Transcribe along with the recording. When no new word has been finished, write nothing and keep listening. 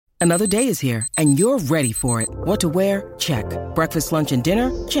Another day is here, and you're ready for it. What to wear? Check. Breakfast, lunch, and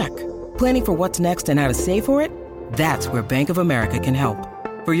dinner? Check. Planning for what's next and how to save for it? That's where Bank of America can help.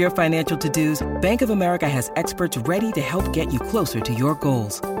 For your financial to-dos, Bank of America has experts ready to help get you closer to your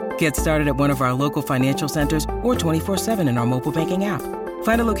goals. Get started at one of our local financial centers or 24/7 in our mobile banking app.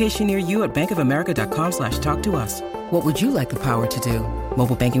 Find a location near you at bankofamerica.com/talktous. What would you like the power to do?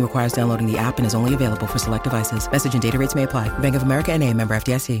 Mobile banking requires downloading the app and is only available for select devices. Message and data rates may apply. Bank of America N.A., member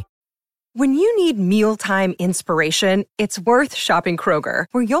FDIC. When you need mealtime inspiration, it's worth shopping Kroger,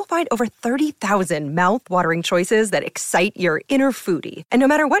 where you'll find over 30,000 mouth-watering choices that excite your inner foodie. And no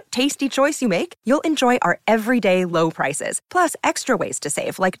matter what tasty choice you make, you'll enjoy our everyday low prices, plus extra ways to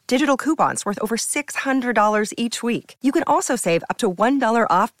save, like digital coupons worth over $600 each week. You can also save up to $1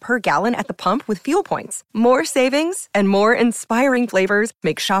 off per gallon at the pump with fuel points. More savings and more inspiring flavors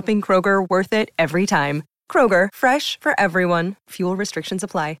make shopping Kroger worth it every time. Kroger, fresh for everyone. Fuel restrictions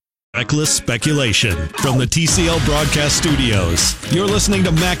apply. Reckless speculation from the TCL broadcast studios. You're listening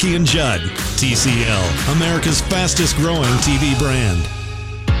to Mackie and Judd. TCL, America's fastest growing TV brand.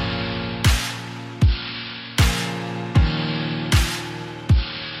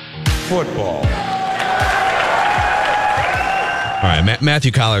 Football. All right,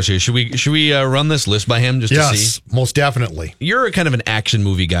 Matthew Collar's here. Should we run this list by him just to see? Yes, most definitely. You're a kind of an action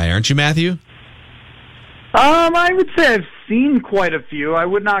movie guy, aren't you, Matthew? I would say I've seen quite a few. I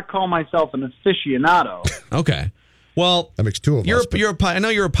would not call myself an aficionado. Okay. Well, that makes two of us. I know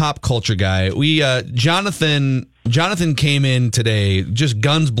you're a pop culture guy. We Jonathan came in today just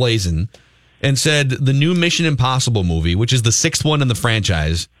guns blazing and said the new Mission Impossible movie, which is the sixth one in the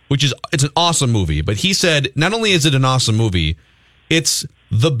franchise, it's an awesome movie. But he said not only is it an awesome movie, it's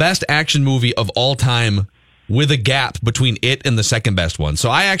the best action movie of all time, with a gap between it and the second best one. So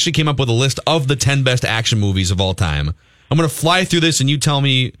I actually came up with a list of the 10 best action movies of all time. I'm going to fly through this and you tell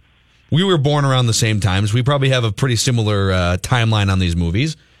me, we were born around the same times. We probably have a pretty similar timeline on these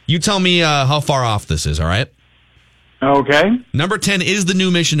movies. You tell me how far off this is, all right? Okay. Number 10 is the new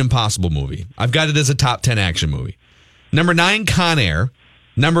Mission Impossible movie. I've got it as a top 10 action movie. Number 9, Con Air.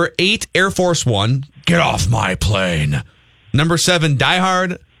 Number 8, Air Force One. Get off my plane. Number 7, Die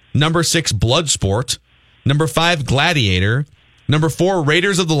Hard. Number 6, Bloodsport. Number 5, Gladiator. Number 4,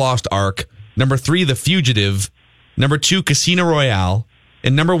 Raiders of the Lost Ark. Number 3, The Fugitive. Number 2, Casino Royale.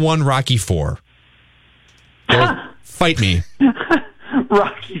 And number 1, Rocky IV. Fight me.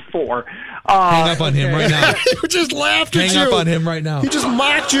 Rocky IV. Hang up on him right now. You just laughed at you. Hang up on him right now. He just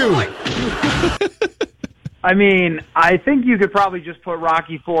mocked you. I mean, I think you could probably just put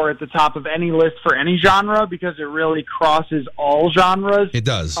Rocky IV at the top of any list for any genre because it really crosses all genres. It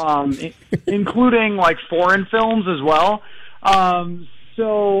does. Including like foreign films as well.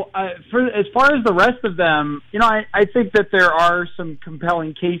 For as far as the rest of them, I think that there are some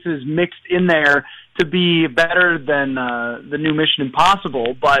compelling cases mixed in there to be better than the new Mission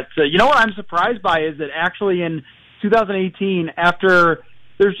Impossible. But what I'm surprised by is that actually in 2018, after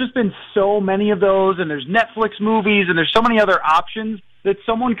there's just been so many of those, and there's Netflix movies, and there's so many other options, that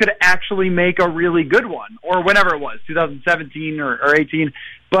someone could actually make a really good one, or whenever it was, 2017 or 18.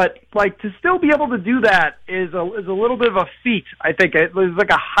 But to still be able to do that is a little bit of a feat. I think there's like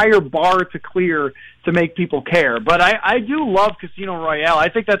a higher bar to clear to make people care. But I do love Casino Royale. I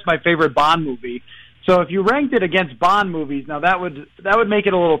think that's my favorite Bond movie. So if you ranked it against Bond movies, now that would make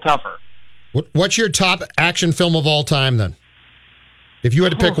it a little tougher. What's your top action film of all time then? If you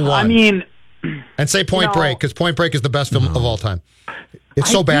had to pick one. I mean, and say Point Break, because Point Break is the best film of all time. It's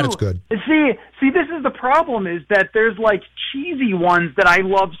so bad it's good. See, this is the problem, is that there's like cheesy ones that I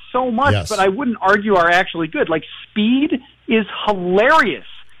love so much, but I wouldn't argue are actually good. Like Speed is hilarious.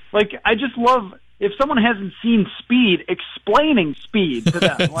 Like I just love, if someone hasn't seen Speed, explaining Speed to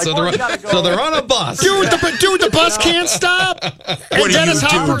them. Like, so they're on a bus. Dude, the bus can't stop. What do you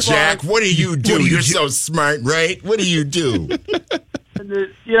do, Jack? What do you do? You're so smart, right? What do you do?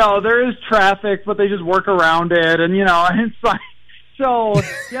 There is traffic, but they just work around it, and it's like, so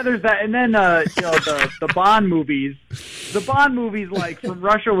yeah, there's that, and then the Bond movies. The Bond movies, like From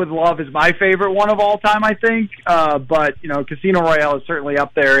Russia with Love, is my favorite one of all time, I think. But Casino Royale is certainly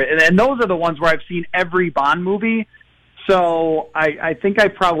up there, and those are the ones where I've seen every Bond movie. So I think I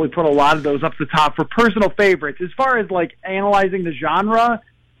probably put a lot of those up the top for personal favorites. As far as like analyzing the genre,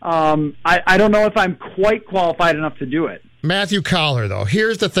 I don't know if I'm quite qualified enough to do it. Matthew Collar, though,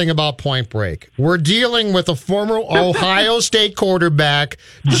 here's the thing about Point Break. We're dealing with a former Ohio State quarterback,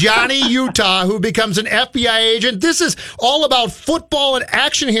 Johnny Utah, who becomes an FBI agent. This is all about football and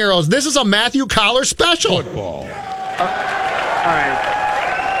action heroes. This is a Matthew Collar special. Football. All right.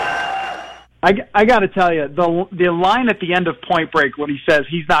 I got to tell you, the line at the end of Point Break when he says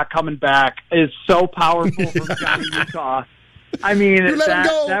he's not coming back is so powerful from Johnny Utah. I mean,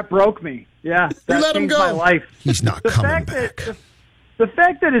 that broke me. Yeah, that changed my life. He's not coming back. The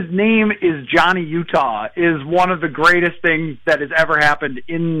fact that his name is Johnny Utah is one of the greatest things that has ever happened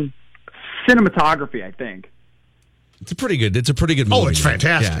in cinematography, I think. It's a pretty good movie. Oh, it's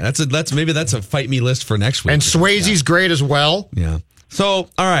fantastic. Yeah, that's a fight me list for next week. And Swayze's great as well. Yeah. So,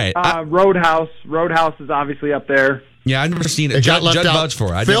 all right. Roadhouse is obviously up there. Yeah, I've never seen it. Judd vouched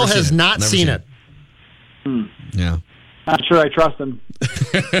for it. Phil has not seen it. Yeah. Not sure I trust him.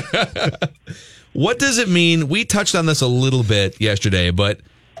 What does it mean? We touched on this a little bit yesterday, but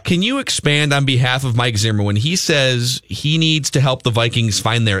can you expand on behalf of Mike Zimmer when he says he needs to help the Vikings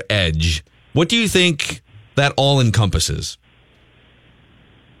find their edge? What do you think that all encompasses?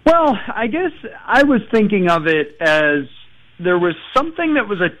 Well, I guess I was thinking of it as there was something that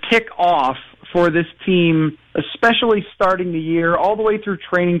was a tick off for this team, especially starting the year, all the way through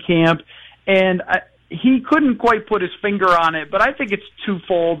training camp, and he couldn't quite put his finger on it, but I think it's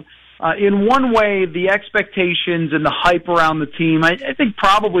twofold. In one way, the expectations and the hype around the team, I think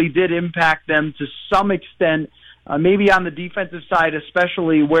probably did impact them to some extent, maybe on the defensive side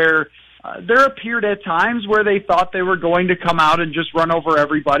especially, where there appeared at times where they thought they were going to come out and just run over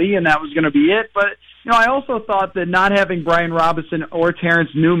everybody, and that was going to be it. But I also thought that not having Brian Robinson or Terrence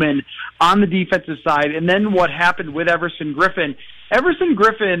Newman on the defensive side, and then what happened with Everson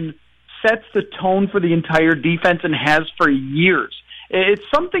Griffen sets the tone for the entire defense and has for years. It's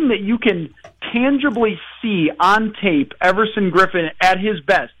something that you can tangibly see on tape, Everson Griffen at his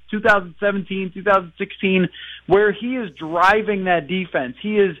best, 2017, 2016, where he is driving that defense.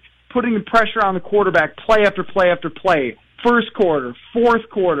 He is putting the pressure on the quarterback play after play after play. First quarter, fourth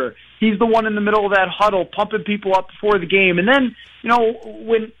quarter, he's the one in the middle of that huddle pumping people up before the game. And then,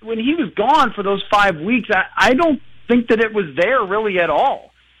 when he was gone for those 5 weeks, I don't think that it was there really at all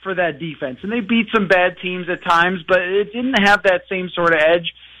for that defense. And they beat some bad teams at times, but it didn't have that same sort of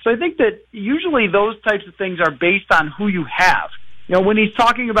edge. So I think that usually those types of things are based on who you have. When he's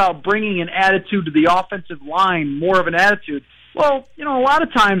talking about bringing an attitude to the offensive line, more of an attitude, well, a lot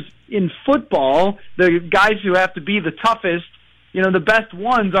of times in football, the guys who have to be the toughest, the best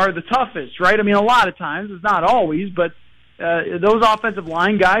ones are the toughest, right? I mean, a lot of times, it's not always, but those offensive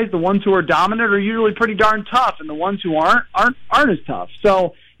line guys, the ones who are dominant, are usually pretty darn tough, and the ones who aren't as tough.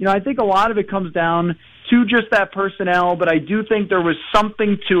 So, I think a lot of it comes down to just that personnel, but I do think there was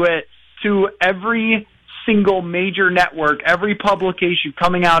something to it, to every single major network, every publication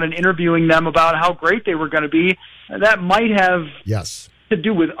coming out and interviewing them about how great they were going to be. That might have to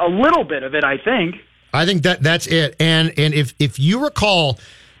do with a little bit of it, I think. I think that's it. And if you recall,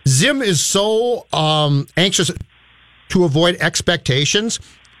 Zim is so anxious to avoid expectations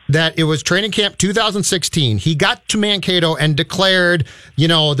that it was training camp 2016. He got to Mankato and declared,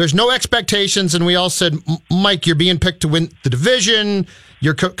 there's no expectations. And we all said, Mike, you're being picked to win the division.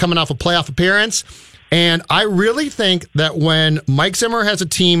 You're coming off a playoff appearance. And I really think that when Mike Zimmer has a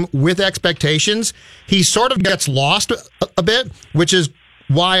team with expectations, he sort of gets lost a bit, which is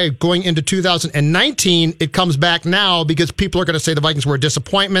why going into 2019, it comes back now because people are going to say the Vikings were a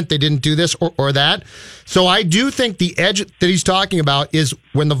disappointment. They didn't do this or that. So I do think the edge that he's talking about is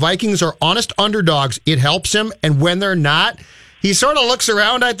when the Vikings are honest underdogs, it helps him. And when they're not, he sort of looks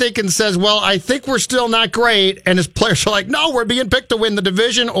around, I think, and says, well, I think we're still not great. And his players are like, no, we're being picked to win the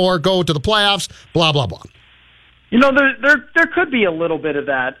division or go to the playoffs, blah, blah, blah. There could be a little bit of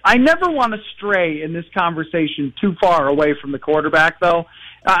that. I never want to stray in this conversation too far away from the quarterback, though.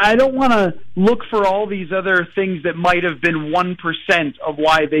 I don't want to look for all these other things that might have been 1% of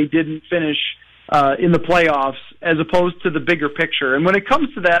why they didn't finish in the playoffs as opposed to the bigger picture. And when it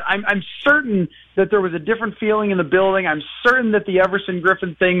comes to that, I'm certain that there was a different feeling in the building. I'm certain that the Everson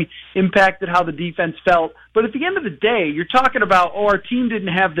Griffen thing impacted how the defense felt. But at the end of the day, you're talking about, our team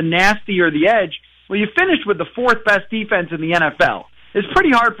didn't have the nasty or the edge. Well, you finished with the fourth best defense in the NFL. It's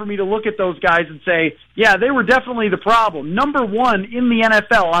pretty hard for me to look at those guys and say, yeah, they were definitely the problem. Number one in the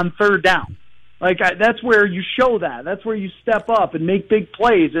NFL on third down. That's where you show that. That's where you step up and make big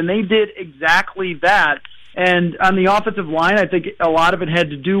plays, and they did exactly that. And on the offensive line, I think a lot of it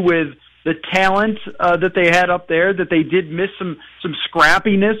had to do with the talent that they had up there, that they did miss some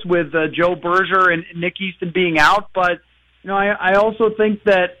scrappiness with Joe Berger and Nick Easton being out. But I also think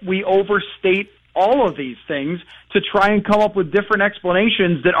that we overstate all of these things to try and come up with different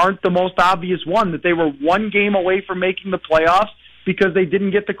explanations that aren't the most obvious one, that they were one game away from making the playoffs because they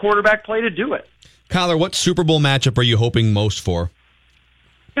didn't get the quarterback play to do it. Kyler, what Super Bowl matchup are you hoping most for?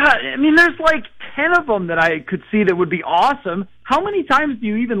 God, I mean, there's 10 of them that I could see that would be awesome. How many times do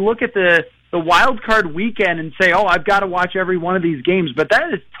you even look at the the wild card weekend and say, oh, I've got to watch every one of these games. But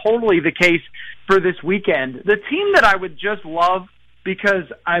that is totally the case for this weekend. The team that I would just love, because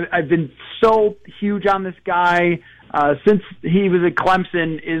I've been so huge on this guy since he was at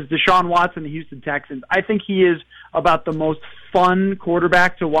Clemson, is Deshaun Watson, the Houston Texans. I think he is about the most fun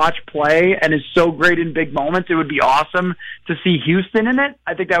quarterback to watch play and is so great in big moments. It would be awesome to see Houston in it.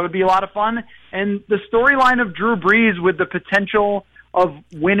 I think that would be a lot of fun. And the storyline of Drew Brees with the potential of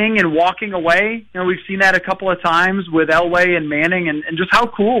winning and walking away, we've seen that a couple of times with Elway and Manning, and just how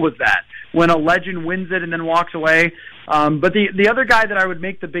cool was that when a legend wins it and then walks away. But the other guy that I would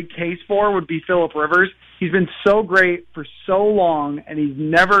make the big case for would be Phillip Rivers. He's been so great for so long, and he's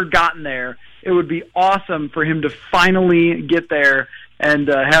never gotten there. It would be awesome for him to finally get there and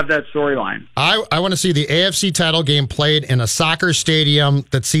have that storyline. I want to see the AFC title game played in a soccer stadium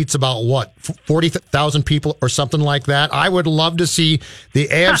that seats about, 40,000 people or something like that. I would love to see the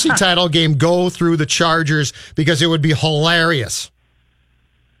AFC title game go through the Chargers because it would be hilarious.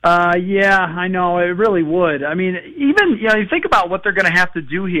 Yeah, I know. It really would. I mean, even, you think about what they're going to have to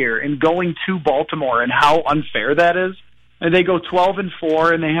do here in going to Baltimore and how unfair that is. And they go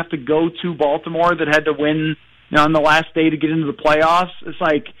 12-4, and they have to go to Baltimore that had to win on the last day to get into the playoffs. It's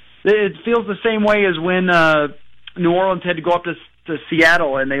like, it feels the same way as when New Orleans had to go up to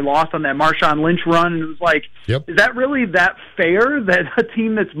Seattle and they lost on that Marshawn Lynch run. And it was like, Is that really that fair that a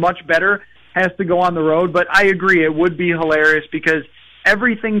team that's much better has to go on the road? But I agree, it would be hilarious because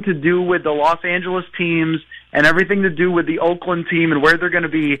everything to do with the Los Angeles teams and everything to do with the Oakland team and where they're going to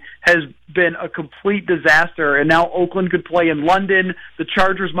be has been a complete disaster. And now Oakland could play in London. The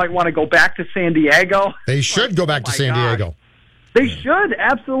Chargers might want to go back to San Diego. They should go back to San Diego. They should.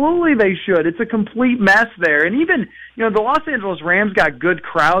 Absolutely they should. It's a complete mess there. And even, the Los Angeles Rams got good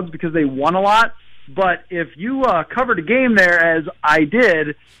crowds because they won a lot. But if you covered a game there, as I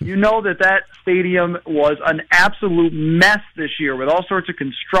did, you know that stadium was an absolute mess this year with all sorts of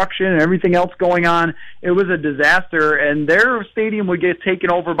construction and everything else going on. It was a disaster, and their stadium would get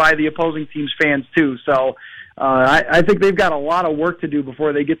taken over by the opposing team's fans too. So I think they've got a lot of work to do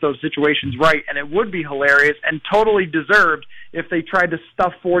before they get those situations right, and it would be hilarious and totally deserved if they tried to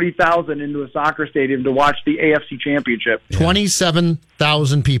stuff 40,000 into a soccer stadium to watch the AFC Championship.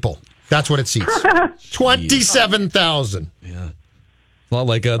 27,000 people. That's what it seats. 27,000. Yeah. Well,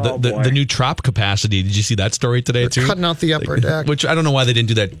 like the new Trop capacity. Did you see that story today, too? Cutting out the upper deck. Which I don't know why they didn't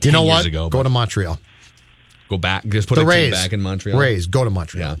do that 10 years ago. Go to Montreal. Go back. Just put a team back in Montreal. Rays, go to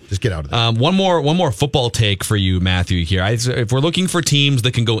Montreal. Yeah. Just get out of there. One more football take for you, Matthew, here. If we're looking for teams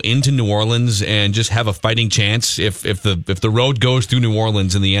that can go into New Orleans and just have a fighting chance, if the road goes through New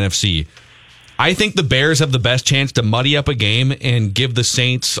Orleans in the NFC, I think the Bears have the best chance to muddy up a game and give the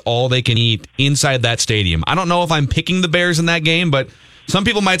Saints all they can eat inside that stadium. I don't know if I'm picking the Bears in that game, but some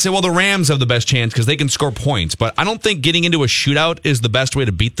people might say, well, the Rams have the best chance because they can score points. But I don't think getting into a shootout is the best way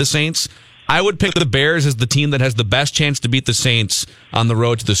to beat the Saints. I would pick the Bears as the team that has the best chance to beat the Saints on the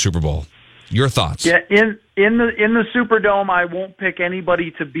road to the Super Bowl. Your thoughts? Yeah, in the Superdome, I won't pick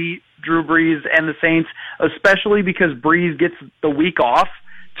anybody to beat Drew Brees and the Saints, especially because Brees gets the week off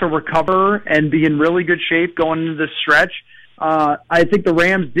to recover and be in really good shape going into this stretch. I think the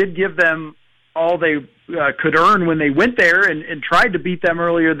Rams did give them all they could earn when they went there and tried to beat them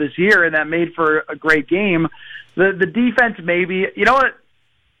earlier this year, and that made for a great game. The defense maybe, you know what,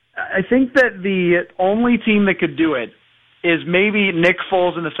 I think that the only team that could do it is maybe Nick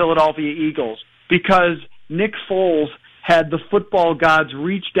Foles and the Philadelphia Eagles, because Nick Foles had the football gods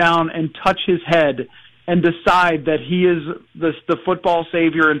reach down and touch his head and decide that he is the football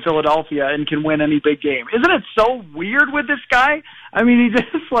savior in Philadelphia and can win any big game. Isn't it so weird with this guy? I mean, he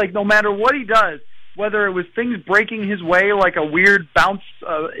just, like, no matter what he does, whether it was things breaking his way, like a weird bounce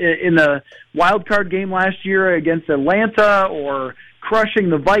in the wild card game last year against Atlanta, or crushing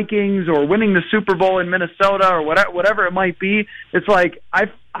the Vikings, or winning the Super Bowl in Minnesota, or whatever it might be, it's like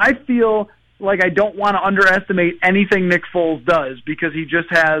I feel like I don't want to underestimate anything Nick Foles does, because he just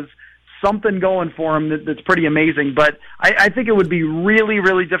has something going for him that's pretty amazing. But I think it would be really,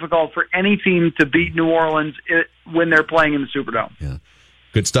 really difficult for any team to beat New Orleans when they're playing in the Superdome. Yeah.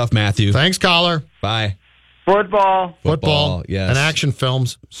 Good stuff, Matthew. Thanks, caller. Bye. Football. Yes. And action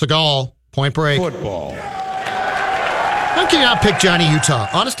films. Seagal. Point Break. Football. How can you not pick Johnny Utah?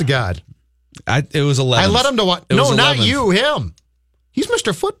 Honest to God. It was 11. I let him to watch. No, not you, him. He's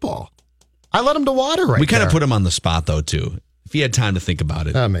Mr. Football. I let him to water right We kind there. of put him on the spot, though, too. If he had time to think about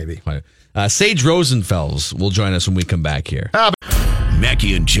it. Maybe. Sage Rosenfels will join us when we come back here.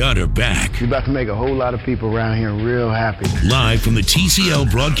 Mackey and Judd are back. You're about to make a whole lot of people around here real happy. Live from the TCL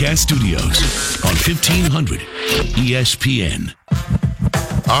Broadcast Studios on 1500 ESPN.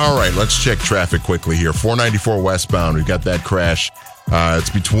 All right, let's check traffic quickly here. 494 westbound, we've got that crash. It's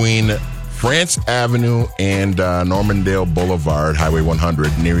between France Avenue and Normandale Boulevard, Highway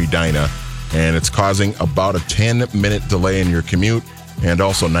 100, near Edina. And it's causing about a 10-minute delay in your commute. And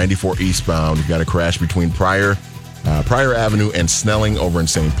also 94 eastbound, you've got a crash between Pryor Avenue and Snelling over in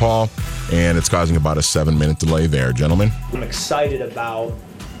St. Paul. And it's causing about a 7-minute delay there, gentlemen. I'm excited about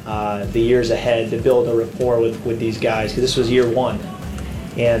the years ahead to build a rapport with these guys, because this was year one.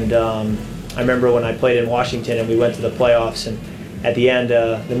 And I remember when I played in Washington and we went to the playoffs, and at the end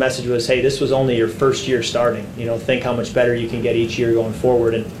the message was, hey, this was only your first year starting. Think how much better you can get each year going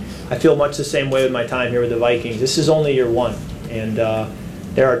forward. And I feel much the same way with my time here with the Vikings. This is only year one. And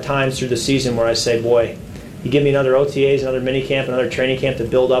there are times through the season where I say, boy, you give me another OTAs, another minicamp, another training camp to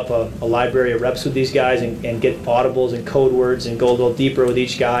build up a library of reps with these guys and get audibles and code words and go a little deeper with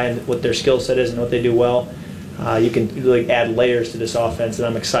each guy and what their skill set is and what they do well. You can really add layers to this offense, and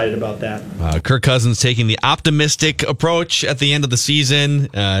I'm excited about that. Kirk Cousins taking the optimistic approach at the end of the season.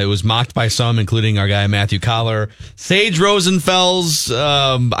 It was mocked by some, including our guy Matthew Collar. Sage Rosenfels,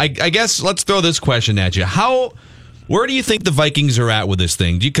 I guess let's throw this question at you. Where do you think the Vikings are at with this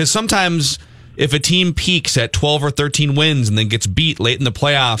thing? Because sometimes if a team peaks at 12 or 13 wins and then gets beat late in the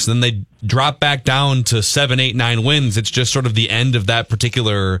playoffs, and then they drop back down to 7, 8, 9 wins, it's just sort of the end of that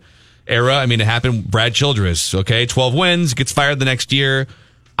particular era. I mean, it happened Brad Childress, okay? 12 wins, gets fired the next year.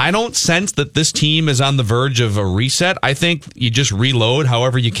 I don't sense that this team is on the verge of a reset. I think you just reload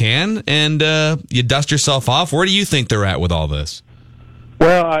however you can and you dust yourself off. Where do you think they're at with all this?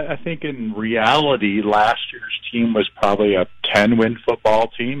 Well, I think in reality, last year's team was probably a 10-win football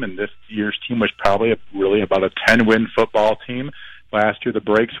team, and this year's team was probably really about a 10-win football team. Last year, the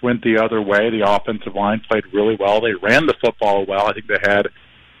breaks went the other way. The offensive line played really well. They ran the football well. I think they had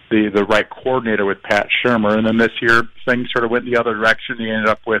the right coordinator with Pat Shurmur, and then this year things sort of went the other direction. They ended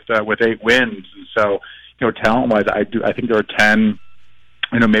up with 8 wins, and so talent-wise, I think they're a 10,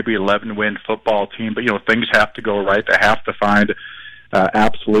 maybe 11-win football team. But things have to go right. They have to find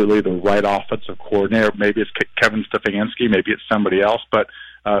absolutely the right offensive coordinator. Maybe it's Kevin Stefanski, maybe it's somebody else. But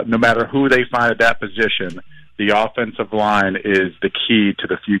no matter who they find at that position, the offensive line is the key to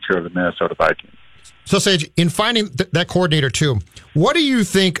the future of the Minnesota Vikings. So, Sage, in finding that coordinator, too, what do you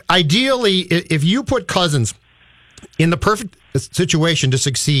think, ideally, if you put Cousins in the perfect situation to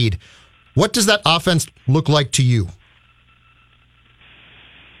succeed, what does that offense look like to you?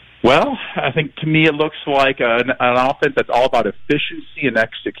 Well, I think to me it looks like an offense that's all about efficiency and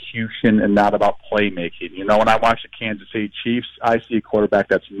execution and not about playmaking. When I watch the Kansas City Chiefs, I see a quarterback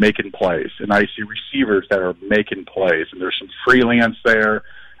that's making plays, and I see receivers that are making plays, and there's some freelance there.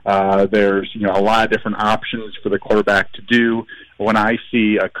 There's a lot of different options for the quarterback to do. When I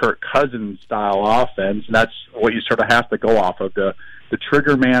see a Kirk Cousins style offense, and that's what you sort of have to go off of. The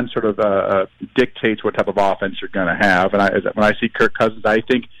trigger man sort of dictates what type of offense you're going to have. And when I see Kirk Cousins, I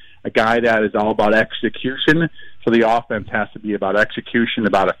think a guy that is all about execution. So the offense has to be about execution,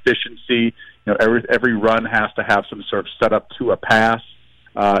 about efficiency. Every run has to have some sort of setup to a pass,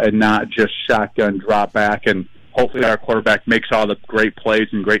 and not just shotgun drop back. And hopefully our quarterback makes all the great plays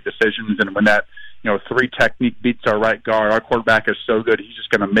and great decisions. And when that 3 technique beats our right guard, our quarterback is so good he's just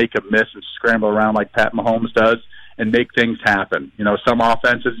going to make a miss and scramble around like Pat Mahomes does and make things happen. Some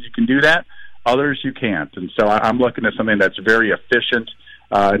offenses you can do that, others you can't. And so I'm looking at something that's very efficient.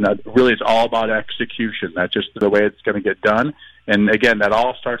 And really, it's all about execution. That's just the way it's going to get done. And again, that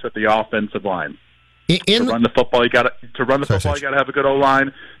all starts with the offensive line. To run the football, you got to have a good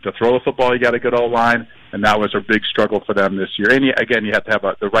O-line. To throw the football, you got a good O-line. And that was a big struggle for them this year. And you have to have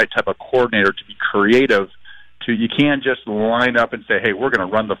the right type of coordinator to be creative. You can't just line up and say, hey, we're going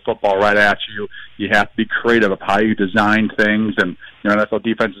to run the football right at you. You have to be creative of how you design things. And NFL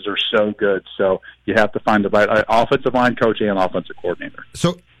defenses are so good. So you have to find the right offensive line coach and offensive coordinator.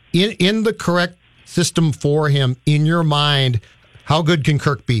 So in the correct system for him, in your mind, how good can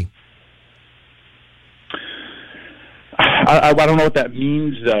Kirk be? I don't know what that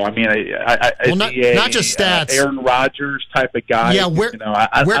means, though. I mean, not just stats. Aaron Rodgers type of guy. Yeah, where can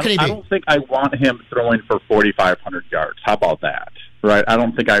he be? I don't think I want him throwing for 4,500 yards. How about that? Right? I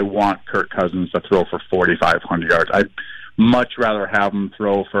don't think I want Kirk Cousins to throw for 4,500 yards. I'd much rather have him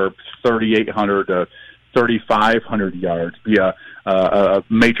throw for 3,800 to 3,500 yards, be a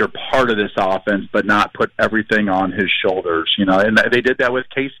major part of this offense, but not put everything on his shoulders. And they did that with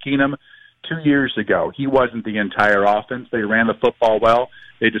Case Keenum 2 years ago. He wasn't the entire offense. They ran the football well.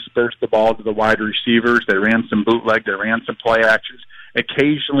 They dispersed the ball to the wide receivers. They ran some bootleg. They ran some play actions.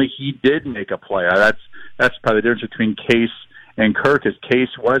 Occasionally, he did make a play. That's probably the difference between Case and Kirk. Is Case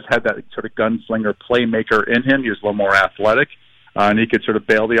had that sort of gunslinger playmaker in him. He was a little more athletic. and he could sort of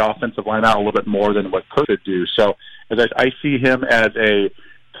bail the offensive line out a little bit more than what Kirk could do. So as I see him as a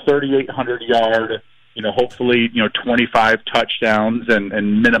 3,800-yard, hopefully, 25 touchdowns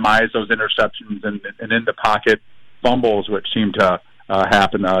and minimize those interceptions and in the pocket fumbles, which seem to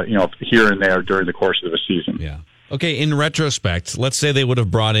happen, here and there during the course of the season. Yeah. Okay. In retrospect, let's say they would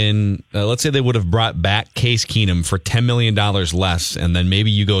have brought back Case Keenum for $10 million less, and then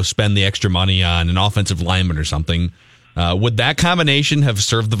maybe you go spend the extra money on an offensive lineman or something. Would that combination have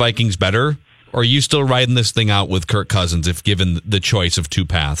served the Vikings better? Or are you still riding this thing out with Kirk Cousins if given the choice of two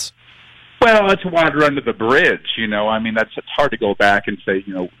paths? Well, it's water under the bridge, it's hard to go back and say,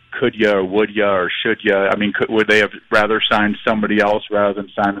 could you or would you or should you? Would they have rather signed somebody else rather than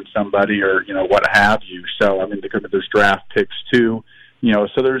signing somebody or, what have you? So, there's draft picks too,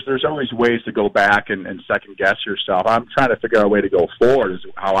 so there's always ways to go back and second guess yourself. I'm trying to figure out a way to go forward is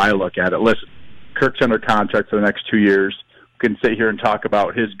how I look at it. Listen, Kirk's under contract for the next 2 years. We can sit here and talk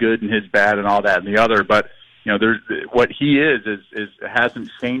about his good and his bad and all that and the other, but there's what he is hasn't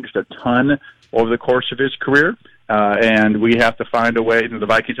changed a ton over the course of his career, and we have to find a way. The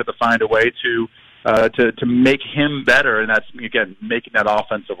Vikings have to find a way to make him better, and that's again making that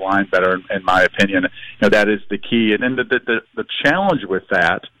offensive line better. In my opinion, that is the key. And then the challenge with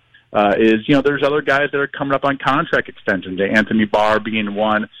that is there's other guys that are coming up on contract extensions. Anthony Barr being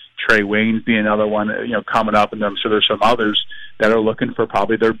one, Trey Waynes being another one. Coming up, and I'm sure there's some others that are looking for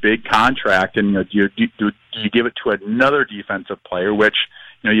probably their big contract. And do you give it to another defensive player, which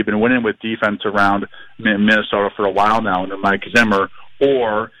you've been winning with defense around Minnesota for a while now under Mike Zimmer,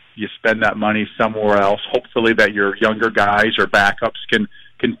 or you spend that money somewhere else, hopefully that your younger guys or backups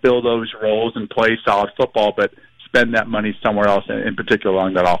can fill those roles and play solid football, but spend that money somewhere else, in particular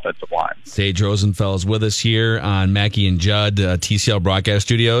along that offensive line. Sage Rosenfels is with us here on Mackey and Judd, TCL Broadcast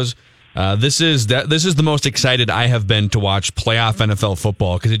Studios. This is the most excited I have been to watch playoff NFL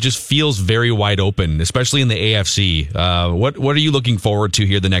football because it just feels very wide open, especially in the AFC. What are you looking forward to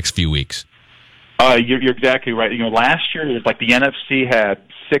here the next few weeks? You're exactly right. Last year it was like the NFC had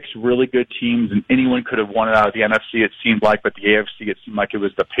 6 really good teams, and anyone could have won it out of the NFC. It seemed like, but the AFC it seemed like it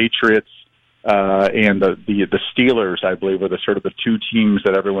was the Patriots and the Steelers, I believe, were the sort of the 2 teams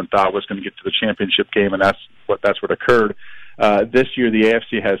that everyone thought was going to get to the championship game, and that's what occurred. This year, the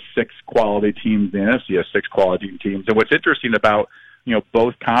AFC has 6 quality teams. The NFC has 6 quality teams. And what's interesting about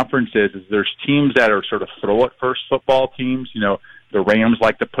both conferences is there's teams that are sort of throw-it-first football teams. The Rams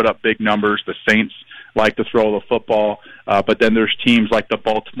like to put up big numbers. The Saints like to throw the football. But then there's teams like the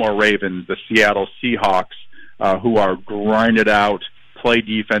Baltimore Ravens, the Seattle Seahawks, who are grinded out, play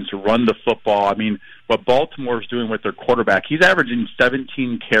defense, run the football. What Baltimore's doing with their quarterback, he's averaging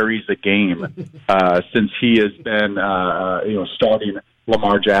 17 carries a game since he has been, starting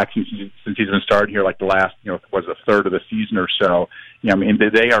Lamar Jackson since he's been starting here, like the last, was a third of the season or so.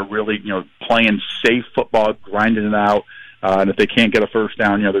 They are really, playing safe football, grinding it out. And if they can't get a first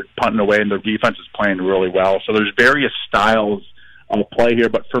down, they're punting away, and their defense is playing really well. So there's various styles of play here.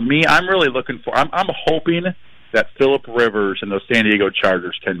 But for me, I'm really looking for. I'm hoping that Phillip Rivers and those San Diego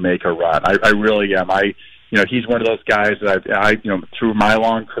Chargers can make a run. I really am. He's one of those guys that I through my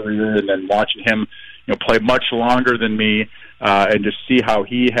long career and then watching him, play much longer than me, and just see how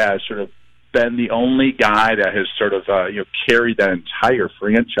he has sort of been the only guy that has sort of carried that entire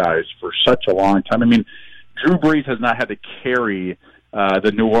franchise for such a long time. Drew Brees has not had to carry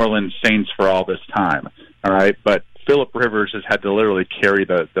the New Orleans Saints for all this time, all right? But Phillip Rivers has had to literally carry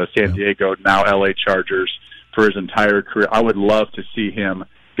the San Diego, now LA Chargers for his entire career. I would love to see him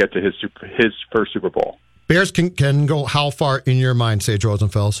get to his first Super Bowl. Bears can go how far in your mind, Sage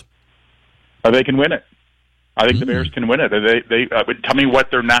Rosenfels? They can win it. I think the Bears can win it. They tell me what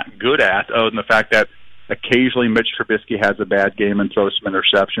they're not good at, other than the fact that occasionally Mitch Trubisky has a bad game and throws some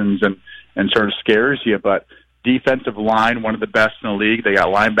interceptions and sort of scares you. But defensive line, one of the best in the league. They got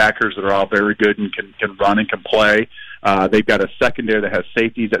linebackers that are all very good and can run and can play. They've got a secondary that has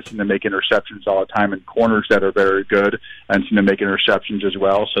safeties that seem to make interceptions all the time, and corners that are very good and seem to make interceptions as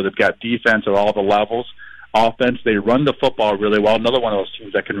well. So they've got defense at all the levels. Offense, they run the football really well. Another one of those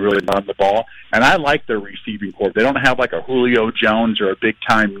teams that can really run the ball. And I like their receiving corps. They don't have like a Julio Jones or a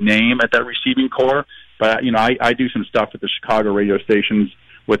big-time name at that receiving corps. But, I do some stuff at the Chicago radio stations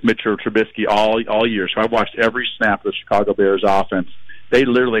with Mitchell Trubisky all year. So I've watched every snap of the Chicago Bears offense. They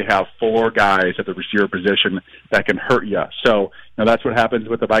literally have 4 guys at the receiver position that can hurt you. So, that's what happens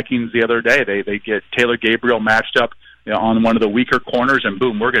with the Vikings the other day. They get Taylor Gabriel matched up on one of the weaker corners, and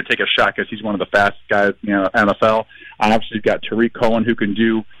boom, we're going to take a shot because he's one of the fastest guys in the NFL. Obviously, you've got Tariq Cohen, who can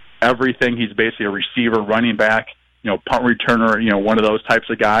do everything. He's basically a receiver, running back, punt returner, one of those types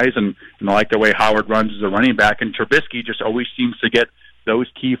of guys. And I like the way Howard runs as a running back. And Trubisky just always seems to get those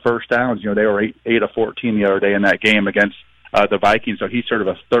key first downs. They were 8 of 14 the other day in that game against the Vikings. So he's sort of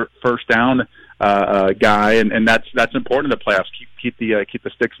a first down guy, and that's important in the playoffs. Keep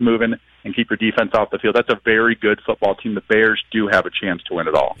the sticks moving and keep your defense off the field. That's a very good football team. The Bears do have a chance to win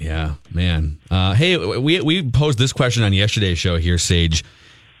it all. Yeah, man. Hey, we posed this question on yesterday's show here, Sage.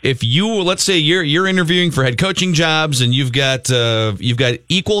 If let's say you're interviewing for head coaching jobs and you've got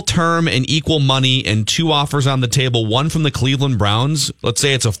equal term and equal money and 2 offers on the table, one from the Cleveland Browns, let's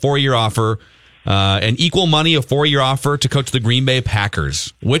say it's a 4-year offer, and equal money, a 4-year offer to coach the Green Bay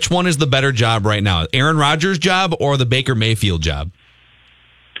Packers. Which one is the better job right now? Aaron Rodgers' job or the Baker Mayfield job?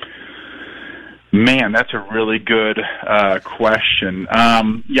 Man, that's a really good question.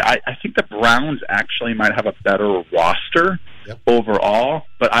 I think the Browns actually might have a better roster overall,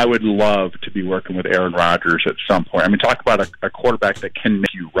 but I would love to be working with Aaron Rodgers at some point. I mean, talk about a quarterback that can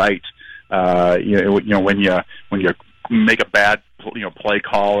make you right. When you make a bad play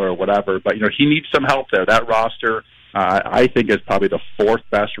call or whatever, but he needs some help there. That roster, I think, is probably the 4th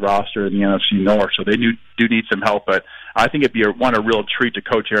best roster in the NFC North, so they do need some help. But I think it'd be a real treat to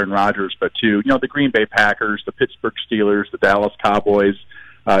coach Aaron Rodgers, but too, the Green Bay Packers, the Pittsburgh Steelers, the Dallas Cowboys.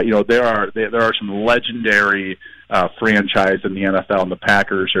 There are some legendary franchise in the NFL, and the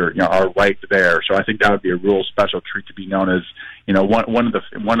Packers are right there. So I think that would be a real special treat to be known as one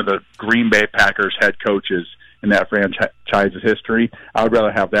of the Green Bay Packers head coaches in that franchise's history. I would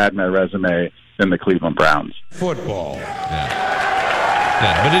rather have that in my resume than the Cleveland Browns. Football.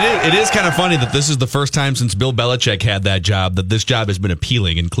 Yeah, but it is kind of funny that this is the first time since Bill Belichick had that job that this job has been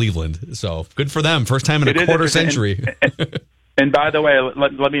appealing in Cleveland. So good for them. First time in a quarter century. And by the way,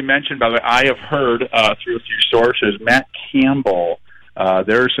 let me mention, I have heard through a few sources, Matt Campbell,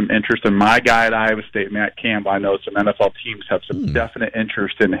 there's some interest in my guy at Iowa State, Matt Campbell. I know some NFL teams have some definite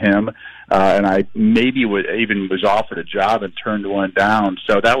interest in him, and I maybe was offered a job and turned one down.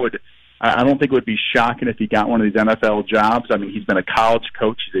 So I don't think it would be shocking if he got one of these NFL jobs. I mean, he's been a college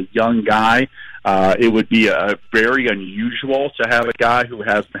coach. He's a young guy. It would be very unusual to have a guy who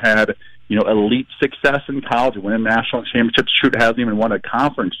has had elite success in college, winning national championships. Shoot, hasn't even won a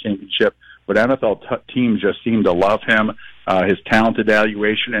conference championship, but NFL teams just seem to love him, his talent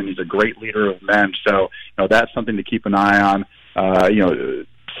evaluation, and he's a great leader of men. So, that's something to keep an eye on.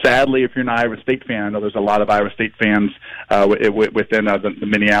 Sadly, if you're an Iowa State fan, I know there's a lot of Iowa State fans within the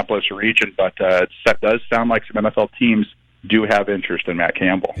Minneapolis region, but it does sound like some NFL teams do have interest in Matt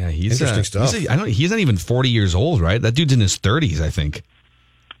Campbell. Yeah, he's interesting stuff. He's not even 40 years old, right? That dude's in his 30s, I think.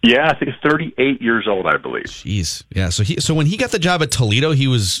 Yeah, I think he's 38 years old, I believe. Jeez. Yeah, so when he got the job at Toledo,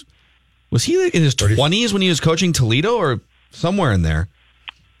 was he in his 20s when he was coaching Toledo or somewhere in there?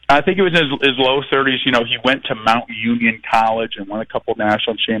 I think it was in his low 30s. He went to Mount Union College and won a couple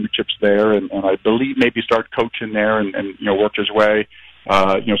national championships there, and I believe maybe started coaching there and worked his way,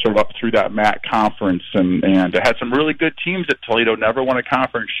 sort of up through that MAC conference, and had some really good teams at Toledo. Never won a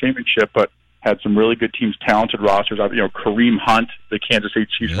conference championship, but had some really good teams, talented rosters. Kareem Hunt, the Kansas City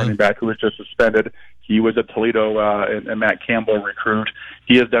Chiefs running back who was just suspended, he was a Toledo and Matt Campbell recruit.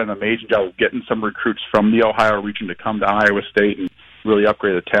 He has done an amazing job of getting some recruits from the Ohio region to come to Iowa State and really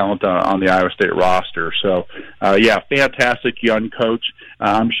upgrade the talent on the Iowa State roster. So, fantastic young coach.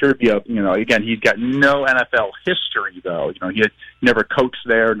 I'm sure it'd be again, he's got no NFL history though. He had never coached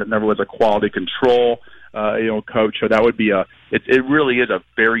there, never was a quality control coach. So that would be it really is a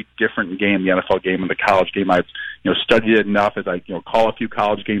very different game, the NFL game and the college game. I've studied it enough as I call a few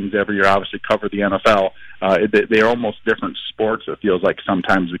college games every year. Obviously, cover the NFL. They are almost different sports. It feels like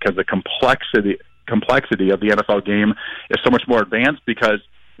sometimes because the complexity of the NFL game is so much more advanced because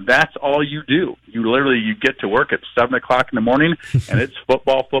that's all you do. You get to work at 7:00 in the morning and it's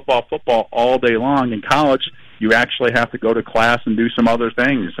football all day long. In college, you actually have to go to class and do some other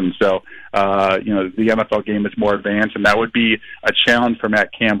things. And so, the NFL game is more advanced, and that would be a challenge for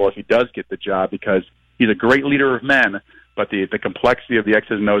Matt Campbell if he does get the job because he's a great leader of men, but the complexity of the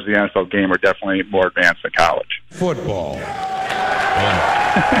X's and O's of the NFL game are definitely more advanced than college. Football.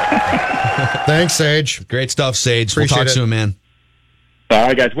 Thanks, Sage. Great stuff, Sage. Appreciate we'll talk soon, man. All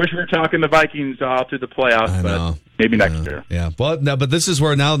right, guys. Wish we were talking the Vikings all through the playoffs, but maybe next year. Yeah, but this is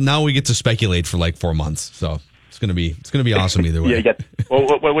where now we get to speculate for like 4 months. So it's gonna be awesome either way. Yeah,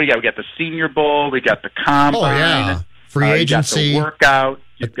 what do you got? We got the Senior Bowl. We got the Combine. Oh yeah, Free agency. You got the workout.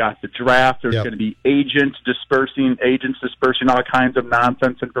 You've got the draft. There's going to be agents dispersing all kinds of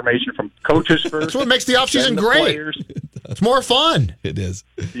nonsense information from coaches first. That's what makes the offseason great. Players. It's more fun. It is.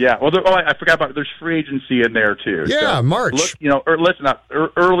 Yeah. Well, I forgot about there's free agency in there too. Yeah, so March. Look,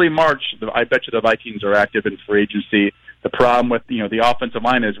 early March. I bet you the Vikings are active in free agency. The problem with the offensive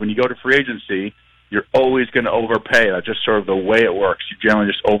line is when you go to free agency, you're always going to overpay. That's just sort of the way it works. You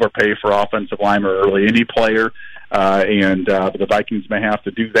generally just overpay for offensive linemen or early any player. And the Vikings may have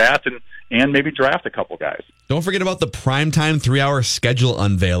to do that and maybe draft a couple guys. Don't forget about the primetime 3-hour schedule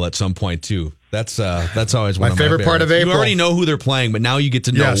unveil at some point too. That's always one my of favorite my part of April. You already know who they're playing, but now you get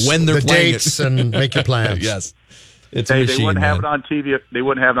to know when they're the playing dates it. and make your plans. Yes, it's they a machine, wouldn't have man. it on TV. They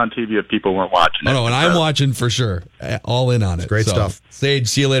wouldn't have it on TV if people weren't watching it. Oh no, and I'm watching for sure. All in on it. Great stuff. Sage,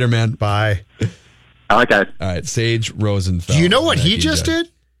 see you later, man. Bye. All right, guys. All right, Sage Rosenfeld. Do you know what he just did?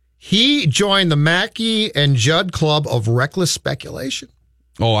 He joined the Mackey and Judd Club of Reckless Speculation.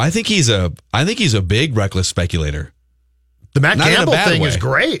 Oh, I think he's a big reckless speculator. The Matt Not in a Campbell bad thing way. is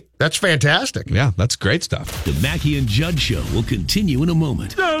great. That's fantastic. Yeah, that's great stuff. The Mackey and Judd Show will continue in a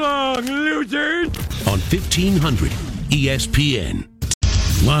moment. So long, losers! On 1500 ESPN.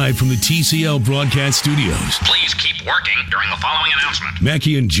 Live from the TCL broadcast studios. Please keep working during the following announcement.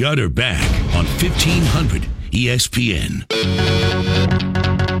 Mackey and Judd are back on 1500 ESPN.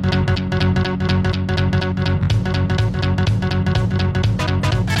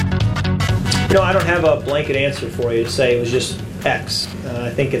 I don't have a blanket answer for you to say it was just X. I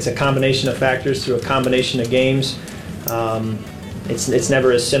think it's a combination of factors through a combination of games. It's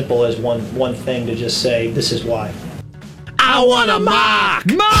never as simple as one thing to just say this is why. I want to mock!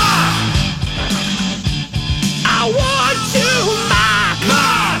 Mock! I want to mock!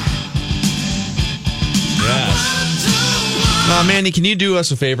 Mock! Yes. Mandy, can you do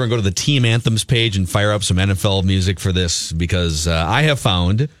us a favor and go to the team anthems page and fire up some NFL music for this? Because I have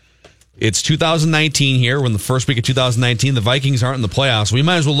found it's 2019 here. We're in the first week of 2019. The Vikings aren't in the playoffs. We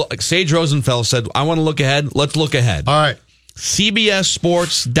might as well look. Like Sage Rosenfeld said, I want to look ahead. Let's look ahead. All right.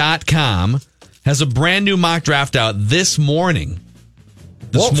 CBSSports.com has a brand new mock draft out this morning.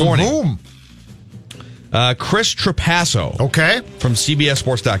 From whom? Chris Trapasso. Okay. From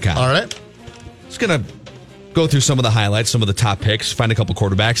CBSSports.com. All right. Just going to go through some of the highlights, some of the top picks, find a couple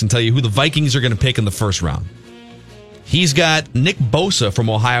quarterbacks, and tell you who the Vikings are going to pick in the first round. He's got Nick Bosa from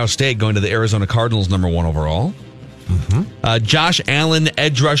Ohio State going to the Arizona Cardinals, number 1 overall. Mm-hmm. Josh Allen,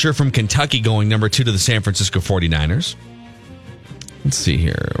 edge rusher from Kentucky, going number 2 to the San Francisco 49ers. Let's see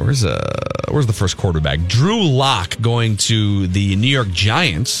here. Where's the first quarterback? Drew Lock going to the New York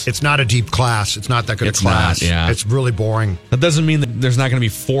Giants. It's not a deep class. It's not that good a class. Not, yeah. It's really boring. That doesn't mean that there's not going to be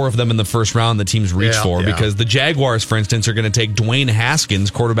 4 of them in the first round the teams reach for, because the Jaguars, for instance, are going to take Dwayne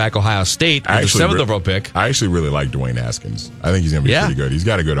Haskins, quarterback Ohio State, with the 7th overall pick. I actually really like Dwayne Haskins. I think he's going to be pretty good. He's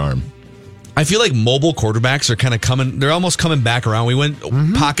got a good arm. I feel like mobile quarterbacks are kind of they're almost coming back around. We went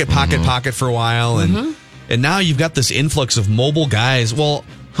pocket for a while, and now you've got this influx of mobile guys. Well,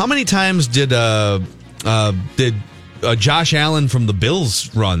 how many times did Josh Allen from the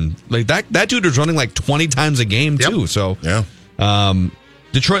Bills run? Like that dude was running like 20 times a game too. So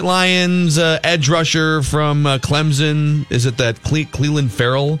Detroit Lions edge rusher from Clemson. Is it that Cleveland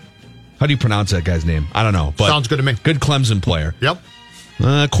Farrell? How do you pronounce that guy's name? I don't know. But sounds good to me. Good Clemson player. Yep.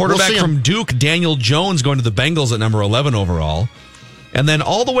 Quarterback from Duke, Daniel Jones, going to the Bengals at number 11 overall. And then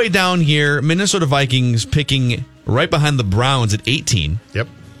all the way down here, Minnesota Vikings picking right behind the Browns at 18. Yep.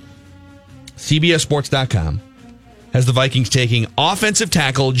 CBSSports.com has the Vikings taking offensive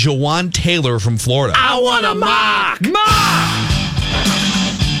tackle Jawan Taylor from Florida. I want to mock! Mock!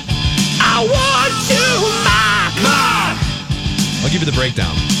 I want to mock! I'll give you the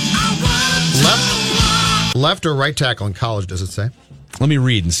breakdown. Left or right tackle in college, does it say? Let me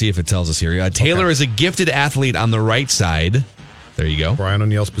read and see if it tells us here. Taylor is a gifted athlete on the right side. There you go. Brian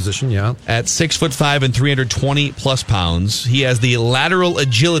O'Neill's position, yeah. At 6'5" and 320 plus pounds, he has the lateral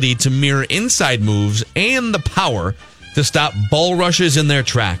agility to mirror inside moves and the power to stop bull rushes in their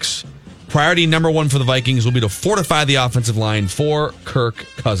tracks. Priority number 1 for the Vikings will be to fortify the offensive line for Kirk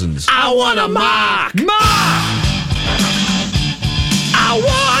Cousins. I want to mock! Mock! I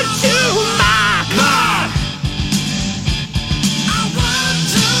want to mock! Mock!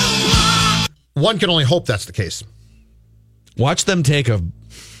 One can only hope that's the case. Watch them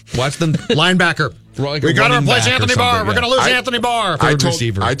linebacker. We got to replace Anthony Barr. We're going to lose Anthony Barr. I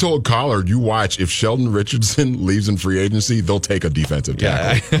told Collard, you watch, if Sheldon Richardson leaves in free agency, they'll take a defensive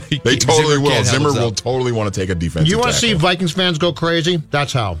tackle. They totally will. Zimmer will totally want to take a defensive tackle. You want to see Vikings fans go crazy?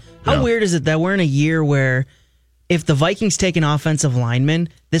 That's how. How weird is it that we're in a year where if the Vikings take an offensive lineman,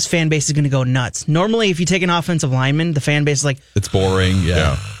 this fan base is going to go nuts. Normally, if you take an offensive lineman, the fan base is like, it's boring.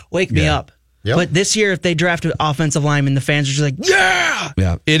 Yeah. Wake me up. Yep. But this year, if they draft an offensive lineman, the fans are just like, yeah!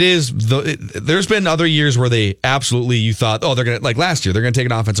 Yeah. It is. There's been other years where they absolutely, you thought, they're going to, like last year, they're going to take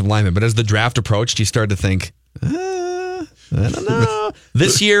an offensive lineman. But as the draft approached, you started to think, I don't know.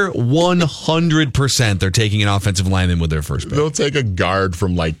 This year, 100% they're taking an offensive lineman with their first pick. They'll take a guard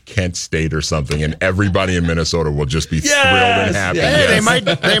from like Kent State or something, and everybody in Minnesota will just be thrilled and happy. Hey,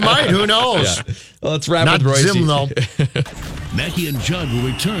 they might. Who knows? Yeah. Well, let's wrap Not with Royce. Zim, though. Mackie and Judd will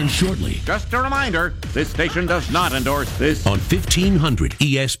return shortly Just a reminder, this station does not endorse this. on 1500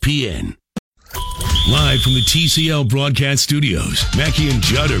 ESPN. Live from the TCL broadcast studios, Mackie and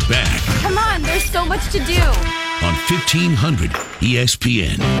Judd are back Come on, there's so much to do. on 1500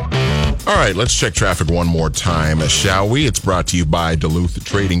 ESPN. All right, let's check traffic one more time, shall we? It's brought to you by Duluth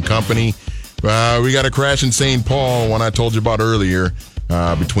Trading Company. We got a crash in St. Paul, one I told you about earlier,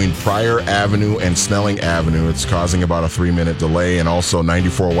 between Pryor Avenue and Snelling Avenue. It's causing about a 3-minute delay, and also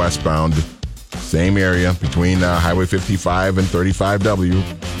 94 westbound, same area between Highway 55 and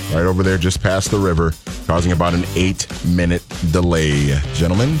 35W, right over there just past the river, causing about an 8-minute delay.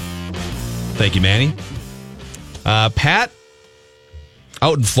 Gentlemen? Thank you, Manny. Pat,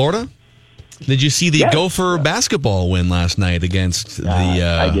 out in Florida, did you see the Gopher basketball win last night against the...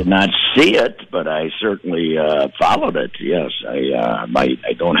 I did not see it, but I certainly followed it, yes.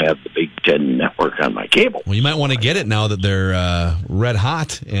 I don't have the Big Ten Network on my cable. Well, you might want to get it now that they're red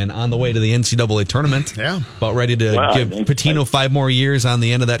hot and on the way to the NCAA tournament. Yeah. About ready to give Pitino 5 more years on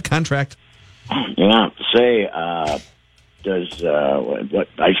the end of that contract. Yeah, say... does what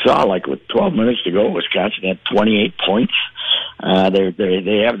I saw like with 12 minutes to go, Wisconsin had 28 points.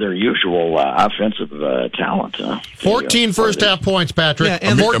 They have their usual offensive talent. 14 first half points, Patrick. Yeah,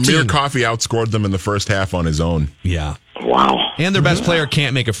 and Amir Coffey outscored them in the first half on his own. Yeah. Wow. And their best player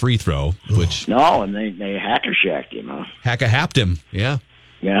can't make a free throw, which... No, and they hacker-shacked him, huh? Hacka-happed him, yeah.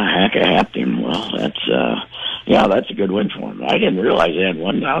 Yeah, Hacka-happed him. Well, that's a good win for him. I didn't realize they had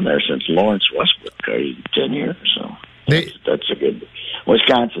one down there since Lawrence Westbrook, 10 years, so... That's a good.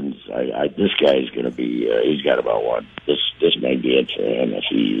 Wisconsin's. This guy's going to be. He's got about one. This may be it for him if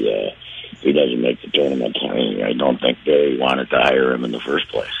he doesn't make the tournament. I don't think they wanted to hire him in the first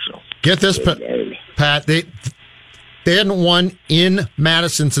place. So get this, Pat. They hadn't won in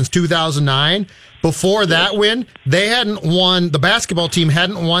Madison since 2009. Before that win, they hadn't won. The basketball team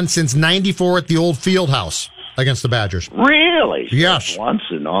hadn't won since '94 at the old field house against the Badgers. Really? Yes. Once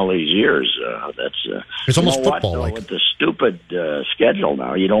in all these years. It's almost football. Like with the stupid schedule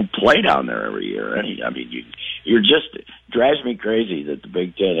now, you don't play down there every year. You're just drives me crazy that the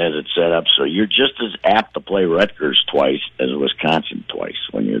Big Ten has it set up so you're just as apt to play Rutgers twice as Wisconsin twice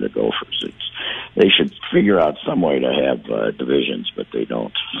when you're the Gophers. They should figure out some way to have divisions, but they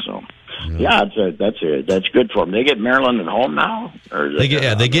don't. So. Yeah, that's good for them. They get Maryland at home now, they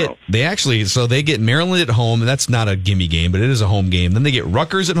get Maryland at home, and that's not a gimme game, but it is a home game. Then they get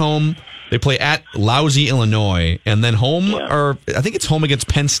Rutgers at home. They play at lousy Illinois, and then home, or I think it's home against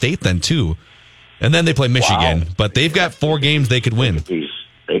Penn State then too, and then they play Michigan. Wow. But they've got 4 games they could win.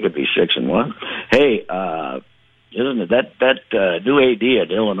 They could be 6-1. Hey, isn't it that new AD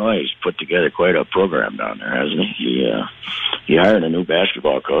at Illinois has put together quite a program down there, hasn't he? He hired a new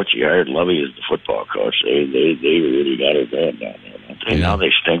basketball coach. He hired Lovey as the football coach. They really got it going down there. And now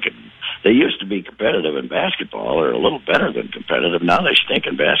they stink. They used to be competitive in basketball, or a little better than competitive. Now they stink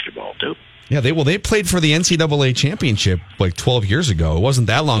in basketball too. Yeah, they played for the NCAA championship like 12 years ago. It wasn't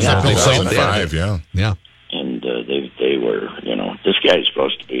that long ago. 2005, yeah. And they were, this guy's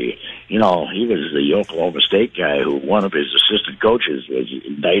supposed to be, he was the Oklahoma State guy who one of his assistant coaches was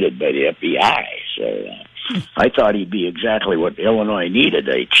indicted by the FBI. So I thought he'd be exactly what Illinois needed,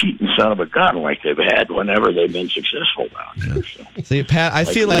 a cheating son of a gun like they've had whenever they've been successful down there. So, see, Pat, I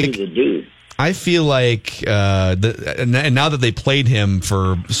feel like and now that they played him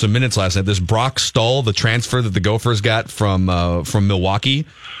for some minutes last night, this Brock Stull, the transfer that the Gophers got from Milwaukee,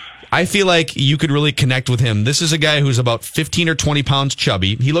 I feel like you could really connect with him. This is a guy who's about 15 or 20 pounds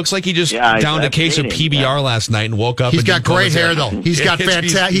chubby. He looks like he just downed a case of PBR last night and woke up. He's got great hair, though. He's got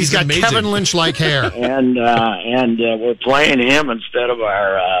fantastic. He's got amazing. Kevin Lynch-like hair. And we're playing him instead of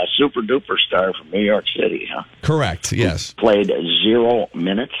our super duper star from New York City, huh? Correct. Yes. Played 0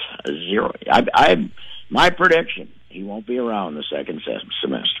 minutes. 0. My prediction: he won't be around the second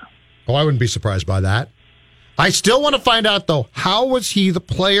semester. Oh, I wouldn't be surprised by that. I still want to find out, though, how was he the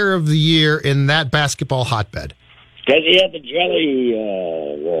player of the year in that basketball hotbed? Because he had the jelly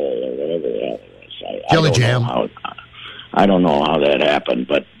roll or whatever the hell it was. Jelly jam. I don't know how that happened,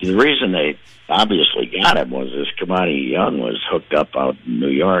 but the reason they obviously got him was this Kamani Young was hooked up out in New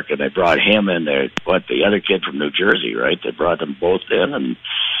York, and they brought him in there. What, the other kid from New Jersey, right? They brought them both in, and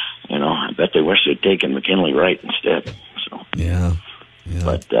I bet they wish they'd taken McKinley Wright instead. So yeah.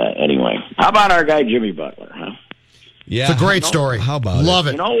 But anyway, how about our guy Jimmy Butler? Huh? Yeah, it's a great story. How about Love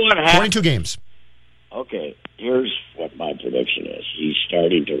it? You know what happened? 22 games. Okay, here's what my prediction is. He's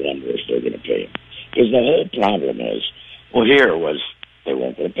starting to wonder if they're going to pay him. Because the whole problem is, they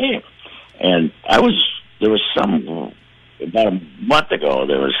weren't going to pay him. And there was about a month ago,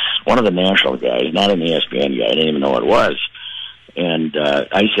 there was one of the national guys, not an ESPN guy, I didn't even know what it was. And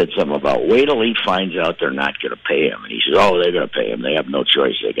I said something about, wait till he finds out they're not going to pay him. And he said, they're going to pay him. They have no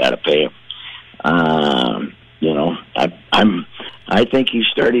choice. They got to pay him. I think he's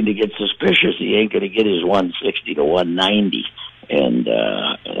starting to get suspicious. He ain't going to get his 160 to 190, and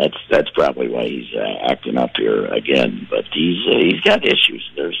that's probably why he's acting up here again. But he's got issues.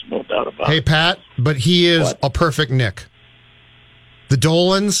 There's no doubt about it. Hey, Pat, but he is a perfect Nick. The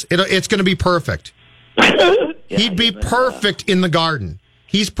Dolans, it's going to be perfect. He'd be perfect in the Garden.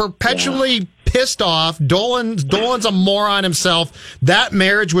 He's perpetually pissed off. Dolan's a moron himself. That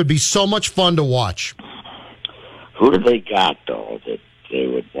marriage would be so much fun to watch. Who do they got, though, that they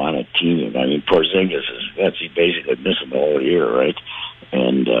would want to team him? I mean, Porzingis he's basically missing the whole year, right?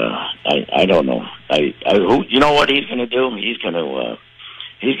 And I don't know. You know what he's going to do? He's going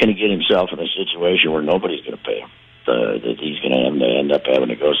to get himself in a situation where nobody's going to pay him. That he's going to have to end up having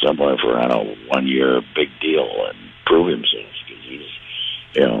to go somewhere for, 1 year big deal and prove himself.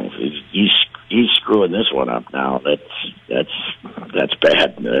 Because he's screwing this one up now. That's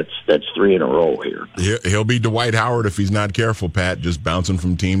bad. That's 3 in a row here. He'll be Dwight Howard if he's not careful, Pat, just bouncing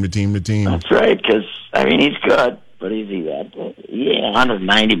from team to team to team. That's right, because, he's good, but is he that good? Yeah,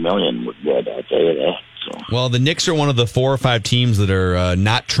 $190 million would good, I'll tell you that. So. Well, the Knicks are one of the 4 or 5 teams that are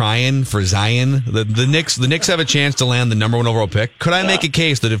not trying for Zion. The Knicks have a chance to land the number 1 overall pick. Could I make a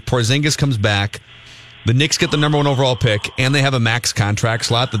case that if Porzingis comes back, the Knicks get the number 1 overall pick, and they have a max contract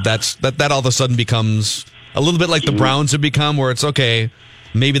slot, that all of a sudden becomes a little bit like the Browns have become, where it's okay,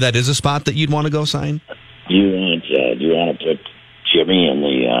 maybe that is a spot that you'd want to go sign? Do you want to put Jimmy in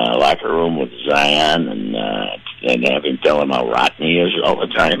the locker room with Zion and have him tell him how rotten he is all the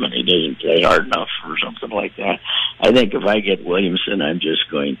time and he doesn't play hard enough or something like that? I think if I get Williamson, I'm just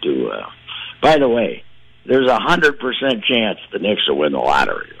going to... by the way, there's 100% chance the Knicks will win the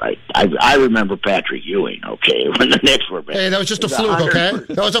lottery, right? I remember Patrick Ewing, okay, when the Knicks were bad. Hey, that was just a fluke, okay?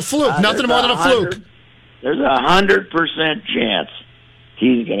 That was a fluke, nothing more than a fluke. There's 100% chance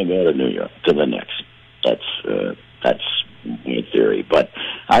he's going to go to New York, to the Knicks. That's my theory, but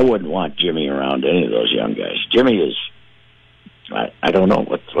I wouldn't want Jimmy around any of those young guys. Jimmy is, I don't know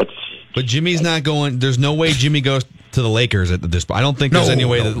what's. But Jimmy's not going. There's no way Jimmy goes to the Lakers at this point. I don't think there's any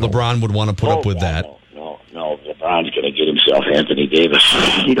way that LeBron would want to put up with that. No, LeBron's going to get himself Anthony Davis.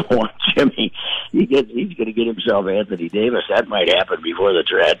 You don't want Jimmy. He's going to get himself Anthony Davis. That might happen before the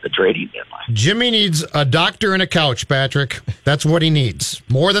trading deadline. Jimmy needs a doctor and a couch, Patrick. That's what he needs.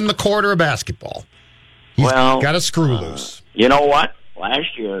 More than the quarter of basketball. He's got a screw loose. You know what?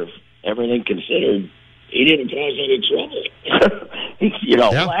 Last year, everything considered, he didn't cause any trouble.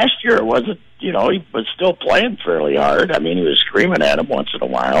 Last year it wasn't. He was still playing fairly hard. I mean, he was screaming at him once in a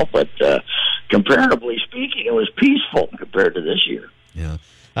while, but comparatively speaking, it was peaceful compared to this year. Yeah.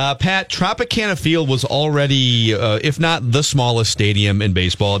 Pat, Tropicana Field was already, if not the smallest stadium in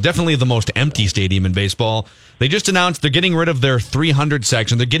baseball, definitely the most empty stadium in baseball. They just announced they're getting rid of their 300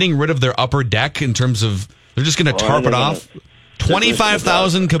 section. They're getting rid of their upper deck in terms of, they're just going to tarp it off.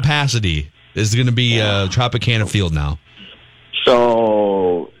 25,000 capacity is going to be Tropicana Field now.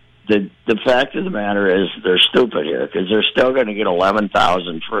 So the fact of the matter is they're stupid here because they're still going to get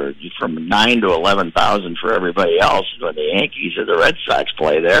 11,000 from 9 to 11,000 for everybody else. When the Yankees or the Red Sox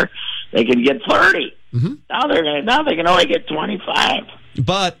play there, they can get 30. Mm-hmm. Now they can only get 25.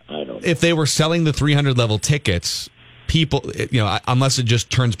 But if they were selling the 300 level tickets, people, unless it just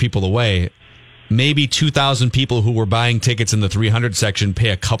turns people away, maybe 2,000 people who were buying tickets in the 300 section pay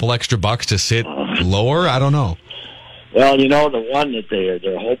a couple extra bucks to sit lower. I don't know. Well, the one that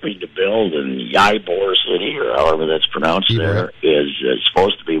they're hoping to build in Ybor City, or however that's pronounced there, is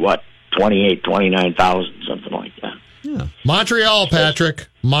supposed to be, 29,000, something like that. Yeah. Montreal, Patrick.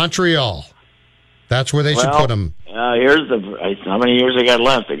 Montreal. That's where they should put them. Here's how many years they got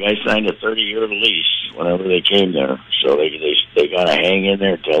left. The guy signed a 30-year lease whenever they came there. So they got to hang in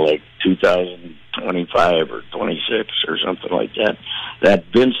there till 2025 or 26 or something like that. That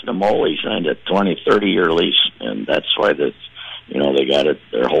Vince Namoli signed a 30-year lease, and that's why they got it.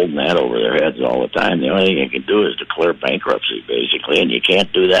 They're holding that over their heads all the time. The only thing you can do is declare bankruptcy, basically, and you can't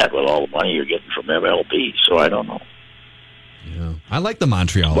do that with all the money you're getting from MLB. So I don't know. Yeah, I like the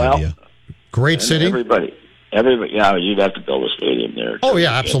Montreal idea. Great city. Everybody. Yeah, you'd have to build a stadium there. Oh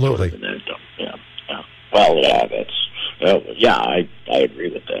yeah, absolutely. Yeah. Well, yeah, I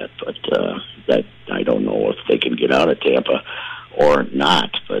agree with that, but that I don't know if they can get out of Tampa or not.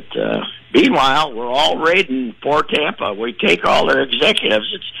 But meanwhile, we're all raiding for Tampa. We take all their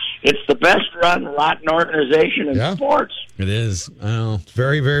executives. It's the best run rotten organization in sports. It is. I know. It's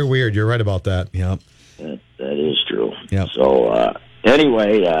very, very weird. You're right about that. Yep. That is true. Yep. So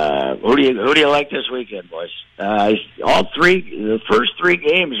anyway, who do you like this weekend, boys? The first three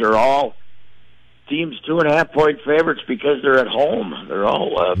games are all teams 2.5-point favorites because they're at home. They're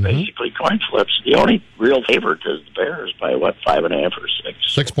all basically coin flips. The only real favorite is the Bears by 5.5 or 6.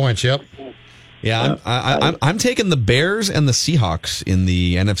 6 points. Yep. Yeah, I'm taking the Bears and the Seahawks in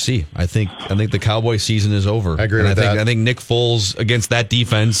the NFC. I think the Cowboy season is over. I agree with that. I think Nick Foles against that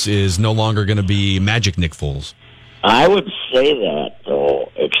defense is no longer going to be Magic Nick Foles. I would say that,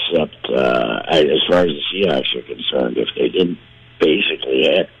 though, except as far as the Seahawks are concerned, if they didn't basically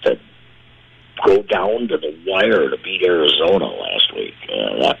have to go down to the wire to beat Arizona last week,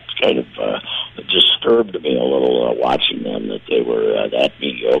 that kind of disturbed me a little watching them, that they were that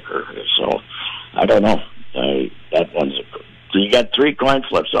mediocre. So I don't know. That one's so you got 3 coin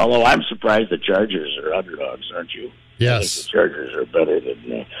flips. Although I'm surprised the Chargers are underdogs, aren't you? Yes, I think the Chargers are better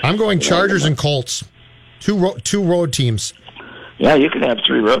than. I'm going Chargers and Colts. Two road teams. Yeah, you can have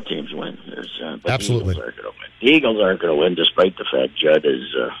 3 road teams win. But absolutely. The Eagles aren't going to win, despite the fact Judd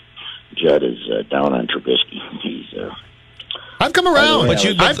is down on Trubisky. I've come around.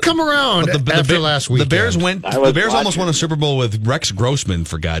 I've come around after last week. The Bears almost won a Super Bowl with Rex Grossman,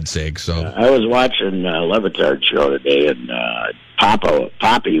 for God's sake. So I was watching Levitard's show today, and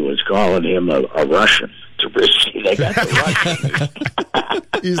Poppy was calling him a Russian. Trubisky, they got the Russian.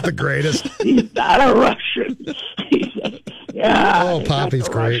 He's the greatest. He's not a Russian. Poppy's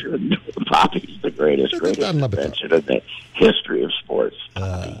great. Poppy's the greatest invention in the history of sports.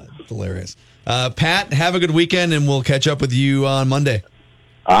 Hilarious. Pat, have a good weekend, and we'll catch up with you on Monday.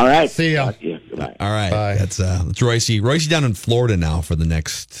 All right. See ya. Goodbye. All right. Bye. That's Royce. Royce down in Florida now for the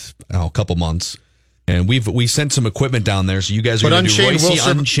next couple months. And we sent some equipment down there, so you guys are going to do Royce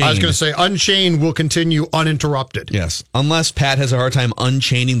Unchained. I was going to say Unchained will continue uninterrupted. Yes, unless Pat has a hard time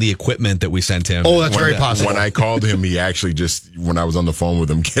unchaining the equipment that we sent him. Oh, that's very possible. When I called him, he actually when I was on the phone with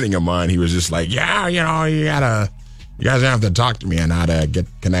him getting him on, he was just like, "Yeah, you guys have to talk to me on how to get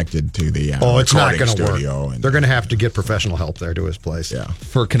connected to the it's not going to work. And they're going to have to get professional help there to his place. Yeah,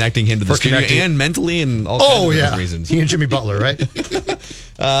 for connecting him to the studio and mentally and all kinds of different reasons. He and Jimmy Butler, right?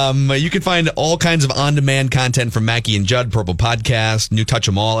 You can find all kinds of on-demand content from Mackey and Judd, Purple Podcast, new Touch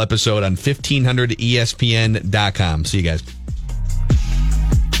 'Em All episode on 1500ESPN.com. See you guys.